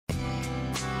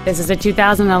This is a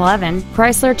 2011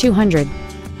 Chrysler 200.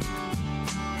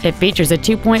 It features a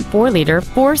 2.4-liter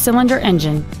four-cylinder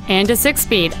engine and a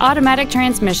 6-speed automatic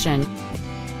transmission.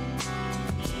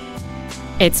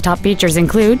 Its top features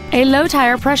include a low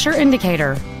tire pressure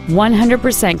indicator,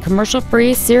 100%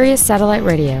 commercial-free Sirius satellite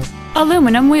radio,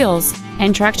 aluminum wheels,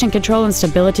 and traction control and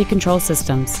stability control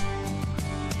systems.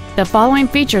 The following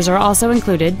features are also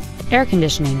included: air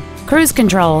conditioning, cruise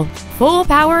control, full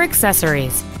power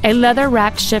accessories, a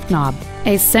leather-wrapped shift knob,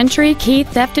 a Sentry key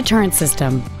theft deterrent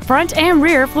system, front and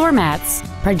rear floor mats,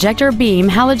 projector beam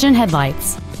halogen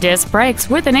headlights, disc brakes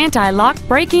with an anti-lock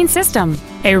braking system,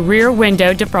 a rear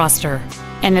window defroster,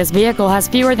 and this vehicle has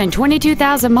fewer than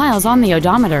 22,000 miles on the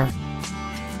odometer.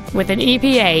 With an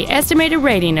EPA estimated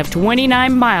rating of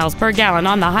 29 miles per gallon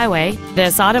on the highway,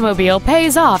 this automobile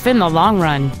pays off in the long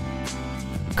run.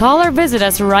 Call or visit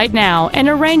us right now and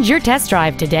arrange your test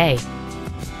drive today.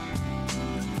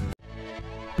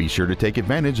 Be sure to take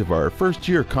advantage of our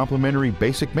first-year complimentary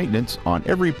basic maintenance on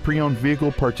every pre-owned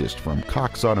vehicle purchased from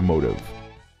Cox Automotive.